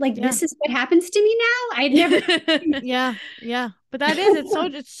 like this is what happens to me now. I never but that is,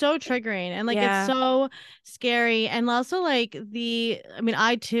 it's so triggering, and like it's so scary. And also like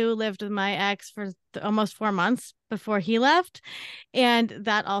I too lived with my ex for almost 4 months before he left, and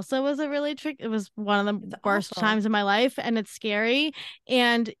that also was a really it was one of the worst times in my life, and it's scary,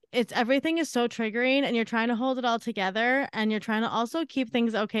 and everything is so triggering, and you're trying to hold it all together, and you're trying to also keep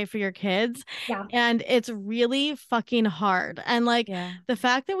things okay for your kids, and it's really fucking hard. And like the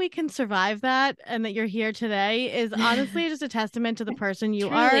fact that we can survive that, and that you're here today, is honestly just a testament to the person you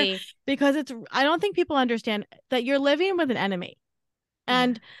are, because I don't think people understand that you're living with an enemy,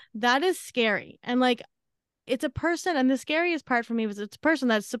 and that is scary. And like, it's a person, and the scariest part for me was it's a person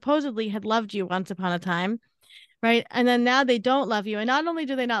that supposedly had loved you once upon a time, right? And then now they don't love you, and not only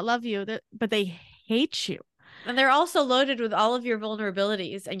do they not love you, but they hate you. And they're also loaded with all of your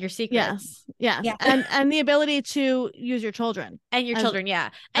vulnerabilities and your secrets. Yes. And the ability to use your children. And your children,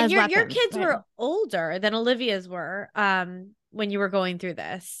 And your kids were older than Olivia's were when you were going through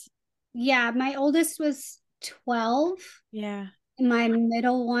this. Yeah, my oldest was 12. Yeah. My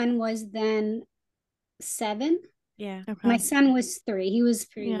middle one was then 7. Yeah. Okay. My son was 3. He was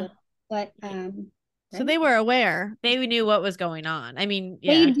pretty little, but so they were aware. They knew what was going on. I mean,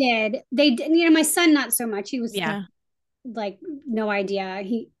 they did. My son, not so much. He was like no idea.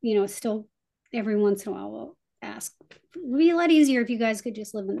 He, still every once in a while will ask, would be a lot easier if you guys could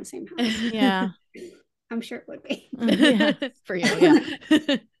just live in the same house. I'm sure it would be. For you.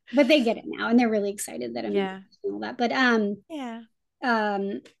 But they get it now, and they're really excited that I'm doing all that. But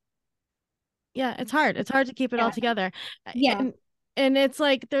Yeah, it's hard. It's hard to keep it all together. Yeah. And it's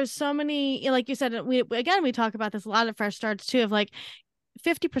like there's so many, like you said, we talk about this a lot of fresh starts too, of like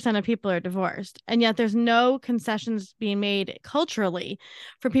 50% of people are divorced, and yet there's no concessions being made culturally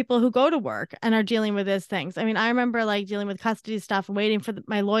for people who go to work and are dealing with these things. I mean, I remember like dealing with custody stuff and waiting for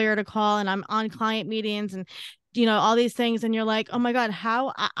my lawyer to call, and I'm on client meetings and all these things, and you're like, oh my god,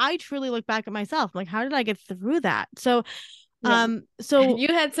 how I truly look back at myself, I'm like, how did I get through that? So Yeah. so You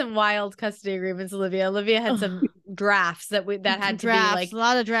had some wild custody agreements, Olivia. Olivia had some drafts that had to be like a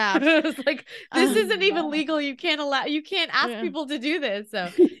lot of drafts. It's like, this isn't even Yeah. legal. You can't ask Yeah. people to do this. So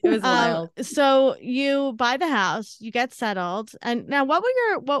it was wild. So you buy the house, you get settled, and now what were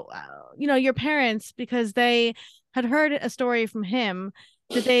your parents, because they had heard a story from him.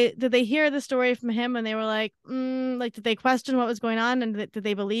 Did they hear the story from him and they were like, like, did they question what was going on, and did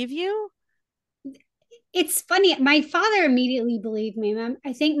they believe you? It's funny. My father immediately believed me.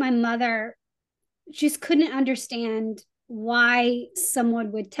 I think my mother just couldn't understand why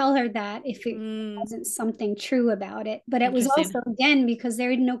someone would tell her that if it wasn't something true about it. But it was Interesting. also, again, because there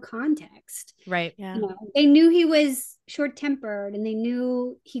had no context. Right. Yeah. You know, they knew he was short-tempered, and they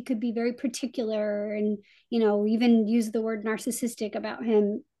knew he could be very particular, and even use the word narcissistic about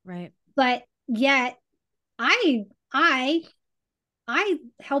him. Right. But yet, I I I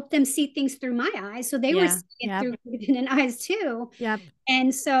helped them see things through my eyes, so they were seeing it through independent eyes too. Yep.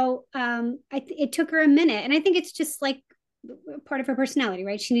 And so it took her a minute, and I think it's just like part of her personality,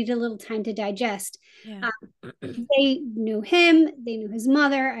 right? She needed a little time to digest. Yeah. They knew him, they knew his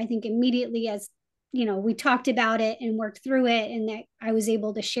mother. I think immediately, as we talked about it and worked through it, and that I was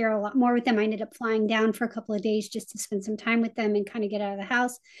able to share a lot more with them. I ended up flying down for a couple of days just to spend some time with them and kind of get out of the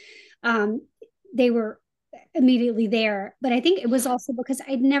house. They were immediately there, but I think it was also because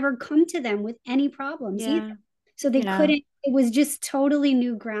I'd never come to them with any problems either, so they couldn't. It was just totally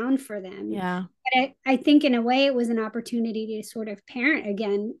new ground for them. But I think in a way it was an opportunity to sort of parent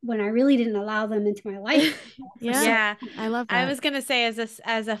again when I really didn't allow them into my life. I love that. I was gonna say,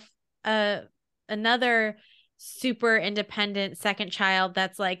 as another super independent second child,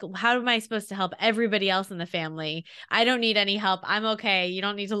 that's like, how am I supposed to help everybody else in the family? I don't need any help. I'm okay. You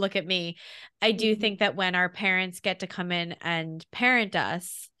don't need to look at me. I do think that when our parents get to come in and parent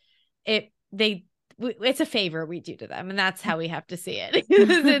us, it's a favor we do to them, and that's how we have to see it.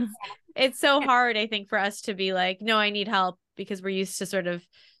 It's so hard, I think, for us to be like, no, I need help, because we're used to sort of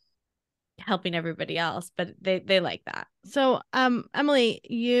helping everybody else, but they like that. So Emily,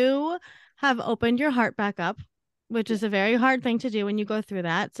 you have opened your heart back up, which is a very hard thing to do when you go through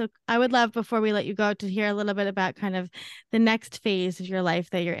that. So I would love, before we let you go, to hear a little bit about kind of the next phase of your life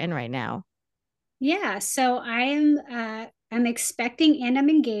that you're in right now. Yeah, so I'm expecting, and I'm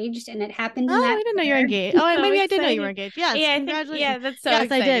engaged, and it happened in that. I didn't know you were engaged. Oh, So maybe I did know you were engaged. Yes, yeah, congratulations. that's so yes,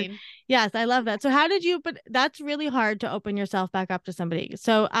 exciting. I did. Yes, I love that. So how did you? But that's really hard to open yourself back up to somebody.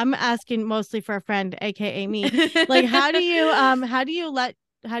 So I'm asking mostly for a friend, aka me. Like, how do you let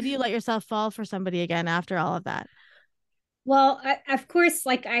yourself fall for somebody again after all of that? Well, of course,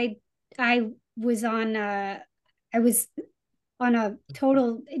 like I was on a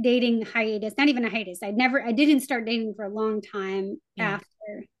total dating hiatus, not even a hiatus. I didn't start dating for a long time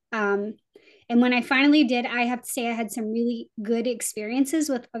after. And when I finally did, I have to say I had some really good experiences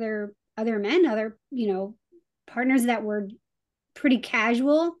with other men, other, partners that were pretty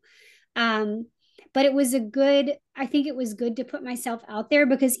casual. But I think it was good to put myself out there,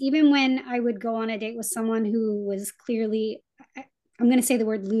 because even when I would go on a date with someone who was clearly, I'm going to say the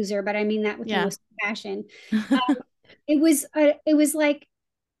word loser, but I mean that with the most passion. It was like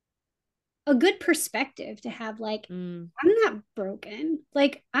a good perspective to have, like, I'm not broken.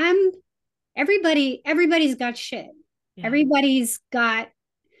 Like, everybody's got shit. Everybody's got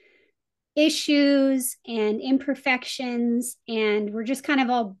issues and imperfections, and we're just kind of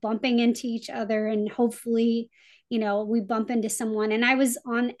all bumping into each other, and hopefully we bump into someone. And I was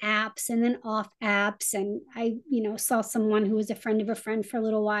on apps and then off apps, and I saw someone who was a friend of a friend for a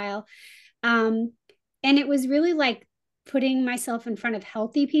little while, and it was really like putting myself in front of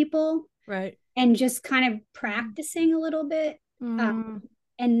healthy people, right, and just kind of practicing a little bit. And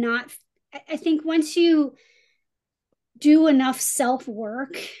not, I think once you do enough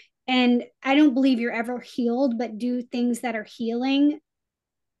self-work, and I don't believe you're ever healed, but do things that are healing,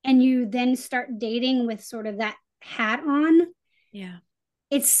 and you then start dating with sort of that hat on,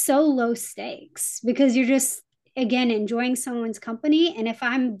 it's so low stakes, because you're just, again, enjoying someone's company. And if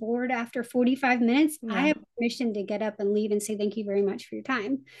I'm bored after 45 minutes, I have permission to get up and leave and say thank you very much for your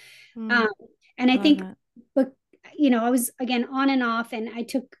time. And I think, but I was, again, on and off, and I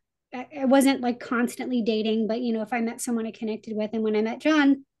wasn't like constantly dating, but if I met someone I connected with, and when I met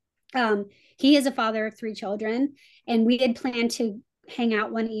John, Um, he is a father of 3 children, and we had planned to hang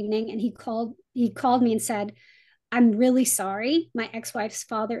out one evening, and he called me and said, I'm really sorry. My ex-wife's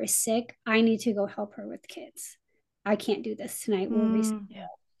father is sick. I need to go help her with kids. I can't do this tonight. We'll reschedule. Yeah.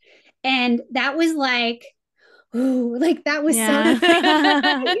 And that was like, ooh, like that was so Yeah.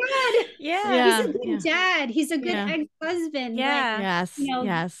 God. Yeah. He's a Yeah. good dad. He's a good Yeah. ex-husband. Like, Yeah. Yes. you know,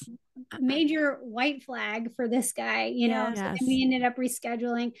 Yes. major white flag for this guy, you know. Yeah. So Yes. then we ended up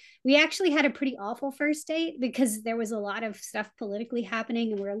rescheduling. We actually had a pretty awful first date because there was a lot of stuff politically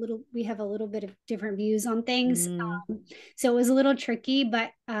happening, and we have a little bit of different views on things. So it was a little tricky,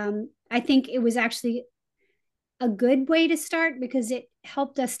 but I think it was actually a good way to start because it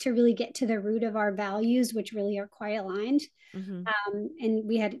helped us to really get to the root of our values, which really are quite aligned. And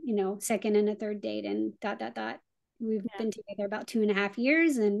we had, second and a third date and dot, dot, dot. We've been together about 2.5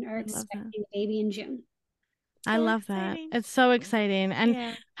 years and are expecting a baby in June. I So love exciting. that. It's so exciting. And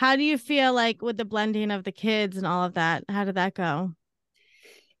Yeah. how do you feel like with the blending of the kids and all of that? How did that go?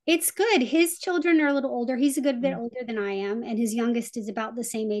 It's good. His children are a little older. He's a good bit older than I am, and his youngest is about the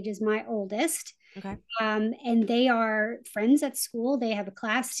same age as my oldest. Okay. And they are friends at school. They have a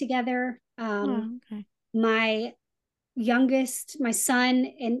class together. Okay. My youngest, my son,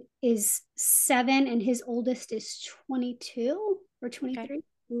 and is 7, and his oldest is 22 or 23.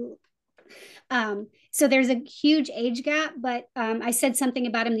 Okay. So there's a huge age gap, but I said something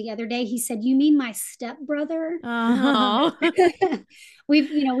about him the other day. He said, "You mean my stepbrother?" Oh.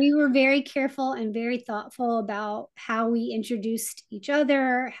 We were very careful and very thoughtful about how we introduced each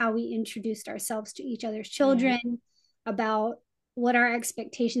other, how we introduced ourselves to each other's children, about what our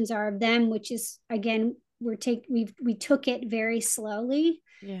expectations are of them, which is, again, we took it very slowly.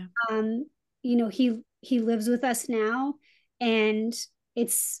 Yeah. He lives with us now, and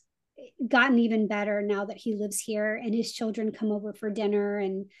it's gotten even better now that he lives here, and his children come over for dinner.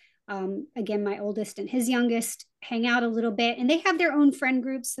 And again, my oldest and his youngest hang out a little bit, and they have their own friend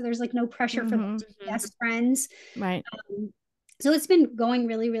groups, so there's like no pressure for them to be best friends. Right. So it's been going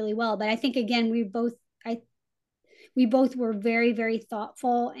really, really well. But I think, again, we both were very, very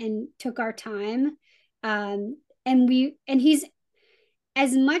thoughtful and took our time. And he's,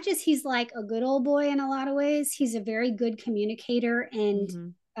 as much as he's like a good old boy in a lot of ways, he's a very good communicator,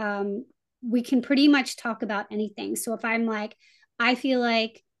 and we can pretty much talk about anything. So if I'm like, I feel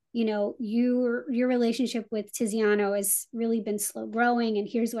like, your relationship with Tiziano has really been slow growing, and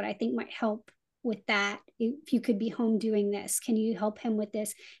here's what I think might help with that. If you could be home doing this, can you help him with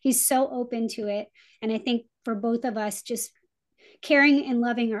this? He's so open to it. And I think for both of us, just caring and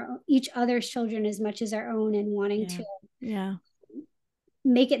loving each other's children as much as our own, and wanting to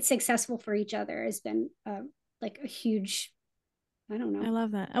make it successful for each other has been like a huge, I don't know. I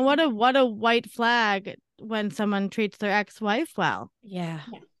love that. And what a white flag when someone treats their ex-wife well. Yeah.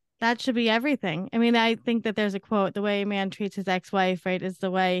 That should be everything. I mean, I think that there's a quote, the way a man treats his ex-wife, right, is the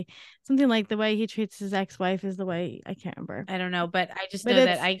way, something like the way he treats his ex-wife is the way, I can't remember. I don't know, but I just know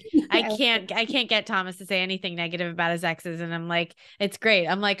that I can't get Thomas to say anything negative about his exes, and I'm like, it's great.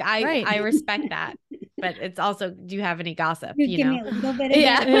 I'm like, I respect that. But it's also, do you have any gossip? Give me a little bit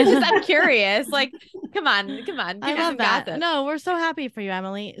of I'm curious. Like, come on. I love that. Gossip. No, we're so happy for you,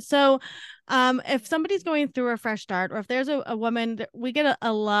 Emily. So if somebody's going through a fresh start, or if there's a woman, we get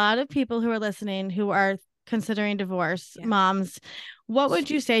a lot of people who are listening who are considering divorce, moms. What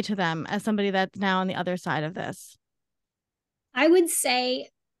would you say to them as somebody that's now on the other side of this? I would say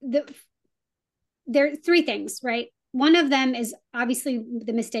that there are 3 things, right? One of them is obviously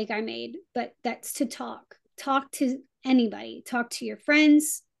the mistake I made, but that's to talk to anybody, talk to your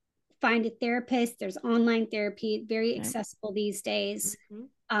friends, find a therapist. There's online therapy, very accessible these days.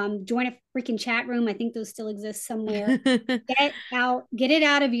 Join a freaking chat room. I think those still exist somewhere. Get it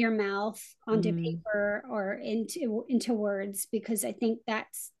out of your mouth onto paper or into words, because I think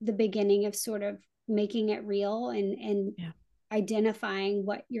that's the beginning of sort of making it real and identifying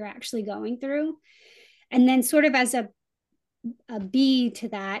what you're actually going through. And then sort of as a B to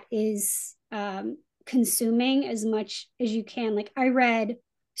that is consuming as much as you can. Like, I read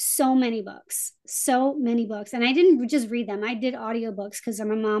so many books, and I didn't just read them. I did audiobooks because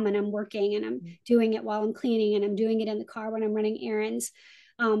I'm a mom and I'm working, and I'm doing it while I'm cleaning, and I'm doing it in the car when I'm running errands.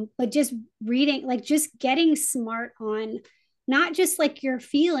 But just reading, like, just getting smart on not just like your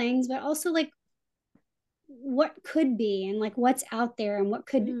feelings, but also like what could be, and like what's out there, and what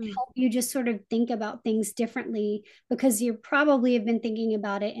could help you just sort of think about things differently, because you probably have been thinking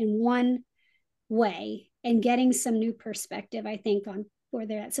about it in one way, and getting some new perspective, I think, on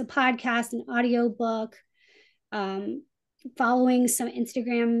whether that's a podcast, an audio book, following some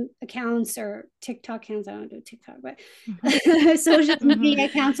Instagram accounts or TikTok accounts. I don't do TikTok, but social media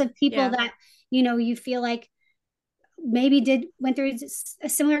accounts of people that, you know, you feel like maybe went through a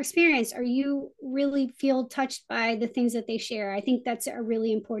similar experience, or you really feel touched by the things that they share. I think that's a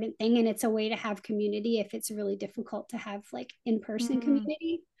really important thing, and it's a way to have community if it's really difficult to have like in-person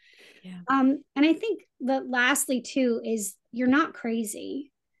community. And I think that lastly too is you're not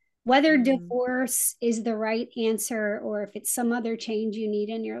crazy. Whether divorce is the right answer or if it's some other change you need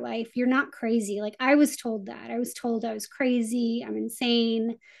in your life, you're not crazy. Like I was told that. I was told I was crazy, I'm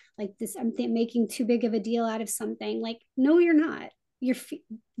insane, like this, I'm making too big of a deal out of something. Like, no, you're not.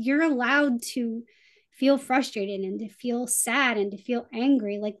 You're allowed to feel frustrated and to feel sad and to feel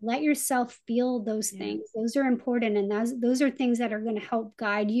angry. Like let yourself feel those things. Those are important, and those are things that are going to help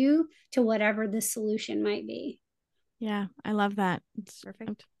guide you to whatever the solution might be. Yeah, I love that. It's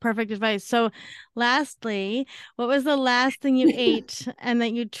perfect advice. So lastly, what was the last thing you ate and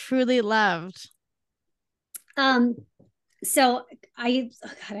that you truly loved? So I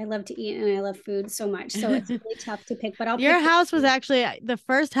love to eat and I love food so much. So it's really tough to pick, but Your house was actually the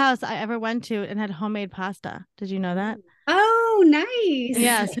first house I ever went to and had homemade pasta. Did you know that? Oh, nice.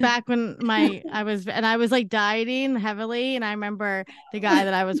 Yes, back when I was like dieting heavily, and I remember the guy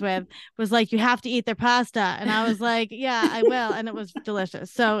that I was with was like, "You have to eat their pasta," and I was like, "Yeah, I will," and it was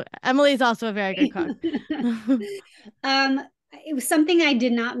delicious. So Emily's also a very good cook. It was something I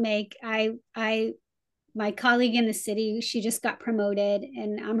did not make. My colleague in the city, she just got promoted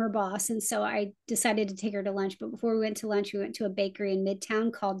and I'm her boss. And so I decided to take her to lunch. But before we went to lunch, we went to a bakery in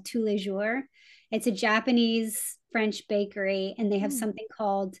Midtown called Tous les Jours. It's a Japanese French bakery, and they have something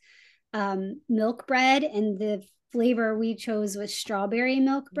called milk bread. And the flavor we chose was strawberry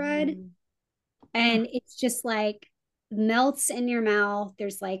milk bread. And it's just like melts in your mouth.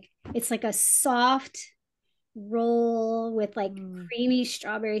 It's like a soft roll with like creamy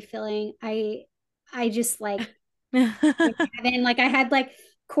strawberry filling. I just like having like I had like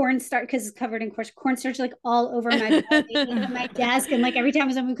cornstarch because it's covered in cornstarch like all over my my desk, and like every time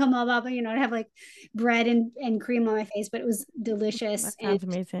someone come up, you know, I'd have like bread and cream on my face, but it was delicious. That sounds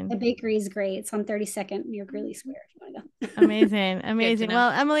amazing. The bakery is great. It's on 32nd near Greeley Square if you want to go. Amazing.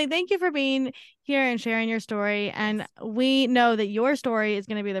 Well, Emily, thank you for being here and sharing your story. And we know that your story is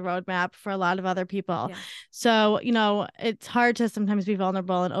going to be the roadmap for a lot of other people. So, you know, it's hard to sometimes be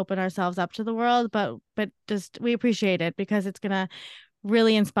vulnerable and open ourselves up to the world, but just we appreciate it because it's going to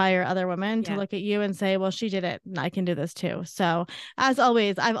really inspire other women to look at you and say, well, she did it and I can do this too. So as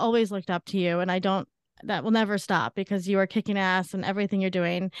always, I've always looked up to you, and that will never stop because you are kicking ass and everything you're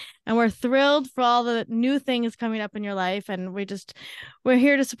doing. And we're thrilled for all the new things coming up in your life. And we're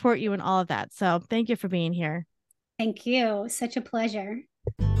here to support you in all of that. So thank you for being here. Thank you. Such a pleasure.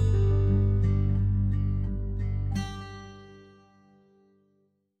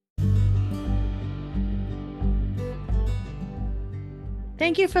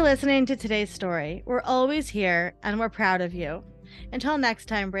 Thank you for listening to today's story. We're always here and we're proud of you. Until next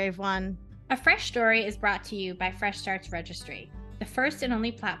time, brave one. A Fresh Story is brought to you by Fresh Starts Registry, the first and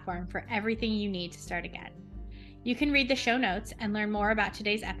only platform for everything you need to start again. You can read the show notes and learn more about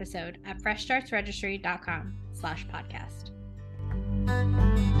today's episode at freshstartsregistry.com/podcast.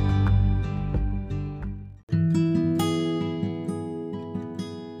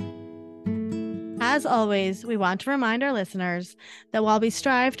 As always, we want to remind our listeners that while we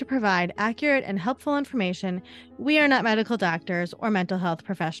strive to provide accurate and helpful information, we are not medical doctors or mental health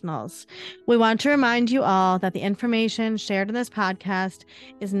professionals. We want to remind you all that the information shared in this podcast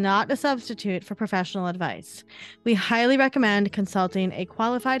is not a substitute for professional advice. We highly recommend consulting a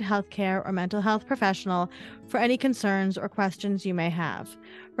qualified healthcare or mental health professional for any concerns or questions you may have.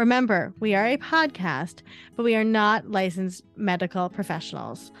 Remember, we are a podcast, but we are not licensed medical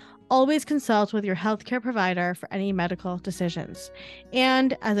professionals. Always consult with your healthcare provider for any medical decisions.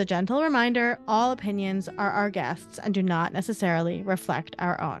 And as a gentle reminder, all opinions are our guests and do not necessarily reflect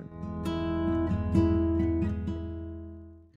our own.